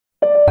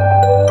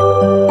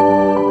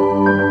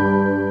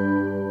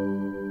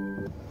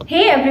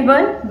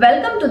everyone,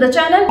 welcome to the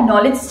channel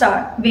Knowledge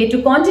Star, way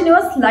to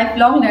continuous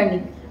lifelong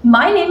learning.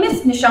 My name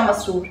is Nisha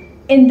Masroor.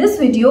 In this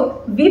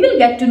video, we will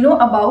get to know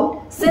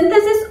about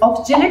synthesis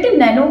of gelatin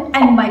nano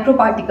and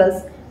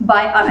microparticles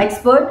by our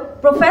expert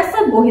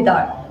Professor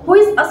Bohidar, who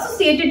is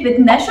associated with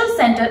National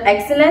Center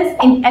Excellence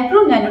in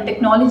Agro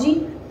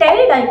Nanotechnology,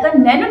 Terry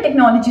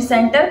Nanotechnology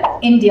Center,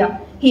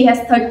 India. He has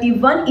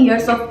 31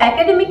 years of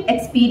academic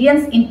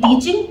experience in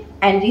teaching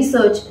and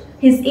research.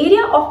 His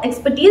area of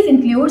expertise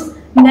includes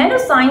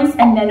nanoscience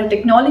and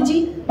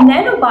nanotechnology,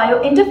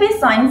 nanobiointerface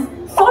science,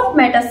 soft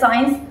matter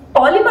science,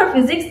 polymer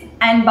physics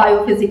and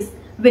biophysics.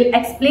 We'll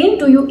explain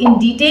to you in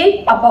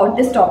detail about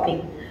this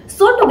topic.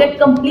 So to get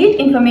complete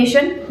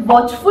information,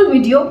 watch full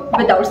video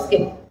without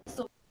skip.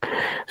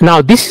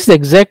 Now this is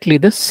exactly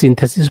the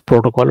synthesis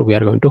protocol we are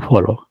going to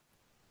follow.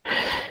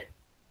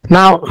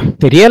 Now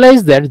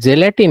realize that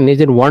gelatin is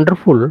a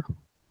wonderful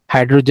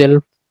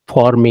hydrogel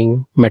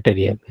forming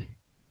material.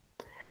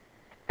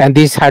 And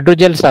these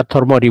hydrogels are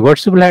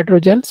thermoreversible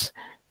hydrogels,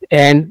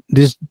 and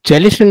this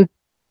gelatin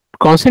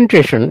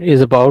concentration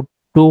is about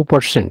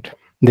 2%.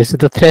 This is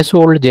the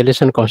threshold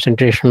gelatin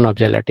concentration of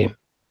gelatin.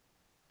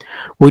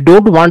 We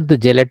don't want the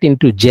gelatin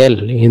to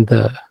gel in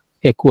the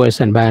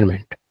aqueous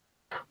environment.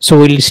 So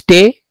we'll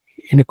stay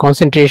in a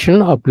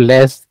concentration of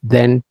less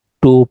than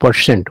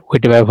 2%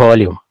 weight by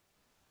volume.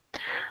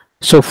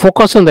 So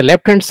focus on the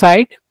left hand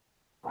side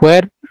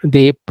where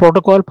the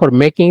protocol for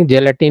making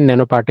gelatin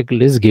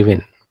nanoparticle is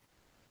given.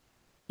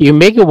 You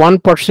make a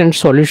 1%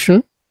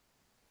 solution,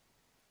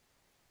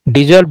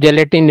 dissolve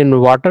gelatin in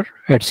water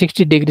at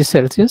 60 degrees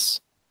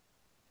Celsius,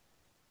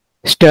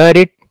 stir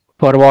it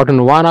for about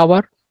 1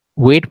 hour,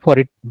 wait for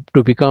it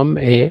to become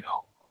a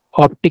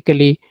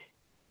optically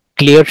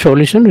clear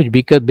solution, which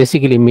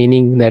basically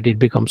meaning that it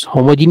becomes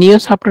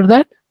homogeneous after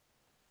that.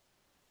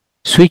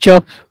 Switch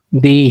off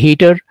the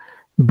heater,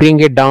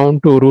 bring it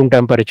down to room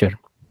temperature.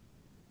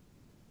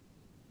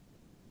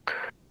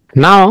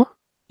 Now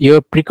your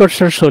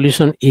precursor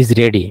solution is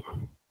ready.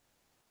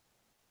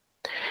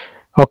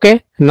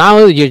 Okay,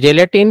 now your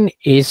gelatin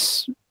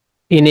is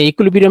in an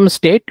equilibrium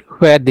state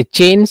where the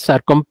chains are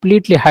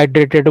completely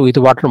hydrated with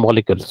water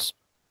molecules,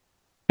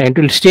 and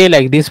it will stay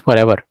like this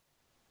forever.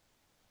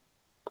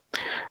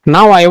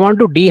 Now I want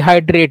to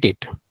dehydrate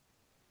it,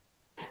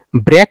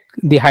 break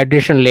the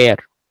hydration layer.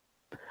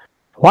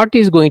 What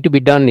is going to be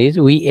done is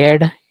we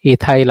add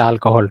ethyl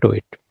alcohol to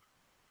it.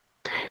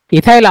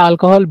 Ethyl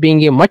alcohol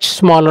being a much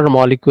smaller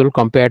molecule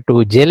compared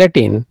to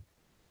gelatin,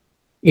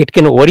 it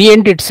can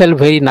orient itself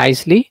very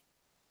nicely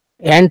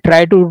and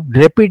try to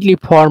rapidly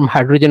form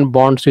hydrogen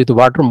bonds with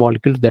water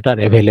molecules that are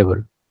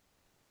available.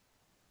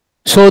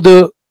 So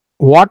the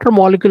water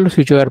molecules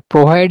which are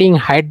providing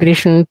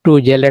hydration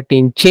to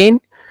gelatin chain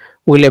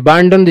will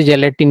abandon the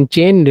gelatin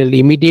chain, will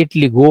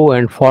immediately go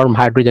and form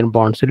hydrogen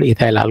bonds with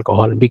ethyl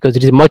alcohol, because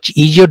it is much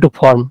easier to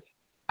form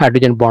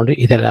hydrogen bond with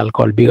ethyl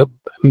alcohol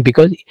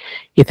because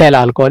ethyl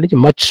alcohol is a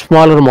much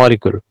smaller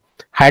molecule.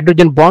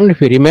 Hydrogen bond,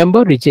 if you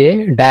remember, is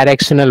a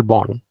directional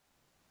bond.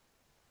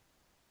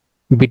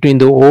 Between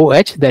the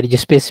OH, there is a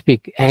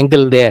specific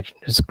angle there.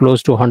 It's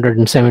close to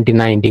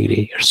 179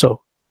 degrees or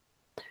so.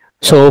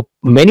 So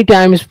many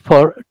times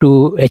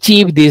to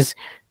achieve this,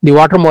 the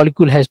water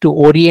molecule has to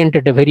orient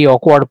at a very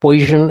awkward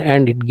position,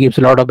 and it gives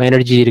a lot of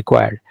energy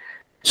required.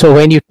 So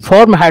when you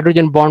form a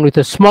hydrogen bond with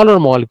a smaller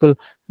molecule,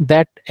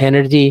 that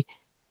energy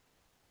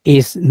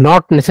is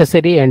not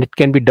necessary, and it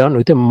can be done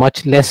with a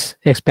much less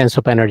expense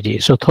of energy.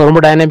 So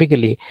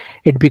thermodynamically,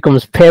 it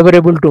becomes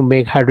favorable to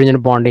make hydrogen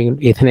bonding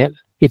with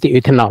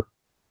ethanol.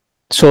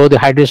 So the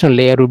hydration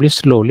layer will be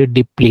slowly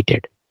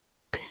depleted.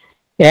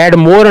 Add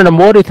more and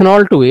more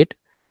ethanol to it,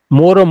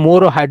 more and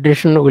more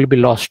hydration will be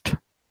lost.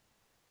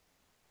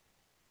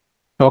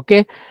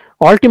 Okay.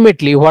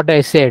 Ultimately, what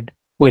I said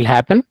will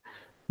happen.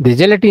 The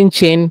gelatin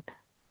chain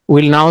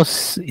will now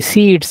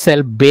see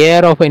itself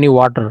bare of any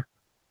water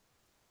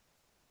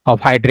of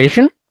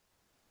hydration.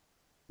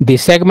 The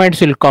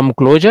segments will come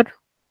closer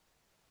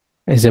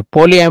as a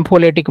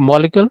polyampholytic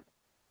molecule.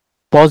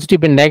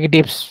 Positive and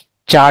negative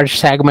charged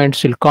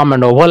segments will come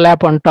and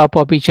overlap on top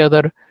of each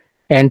other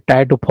and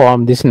try to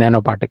form these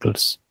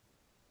nanoparticles.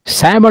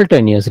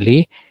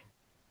 Simultaneously,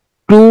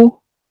 two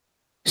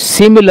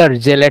similar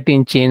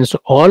gelatin chains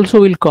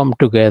also will come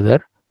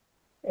together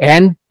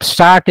and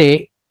start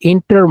a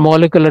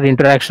intermolecular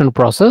interaction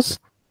process,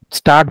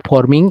 start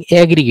forming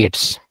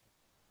aggregates.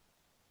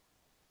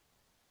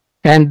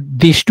 And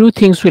these two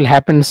things will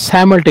happen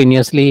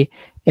simultaneously,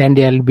 and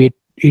it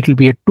will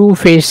be a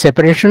two-phase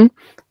separation,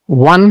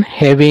 one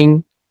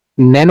having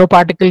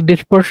nanoparticle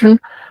dispersion,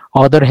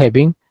 other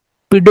having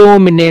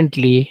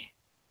predominantly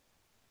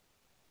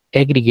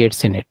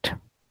aggregates in it.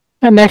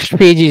 The next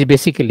phase is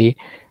basically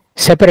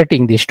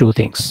separating these two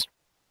things,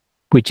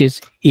 which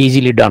is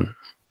easily done.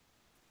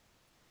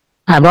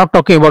 I'm not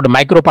talking about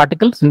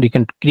microparticles, and we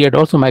can create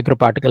also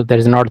microparticles. That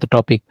is not the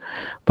topic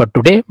for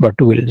today, but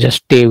we'll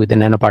just stay with the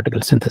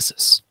nanoparticle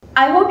synthesis.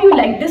 I hope you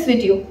liked this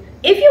video.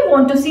 If you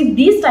want to see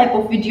these type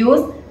of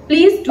videos,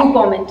 please do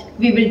comment.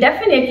 We will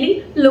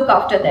definitely look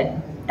after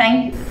that.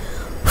 Thank you.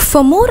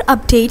 For more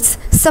updates,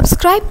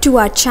 subscribe to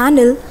our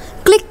channel,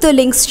 click the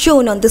links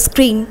shown on the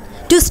screen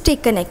to stay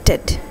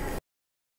connected.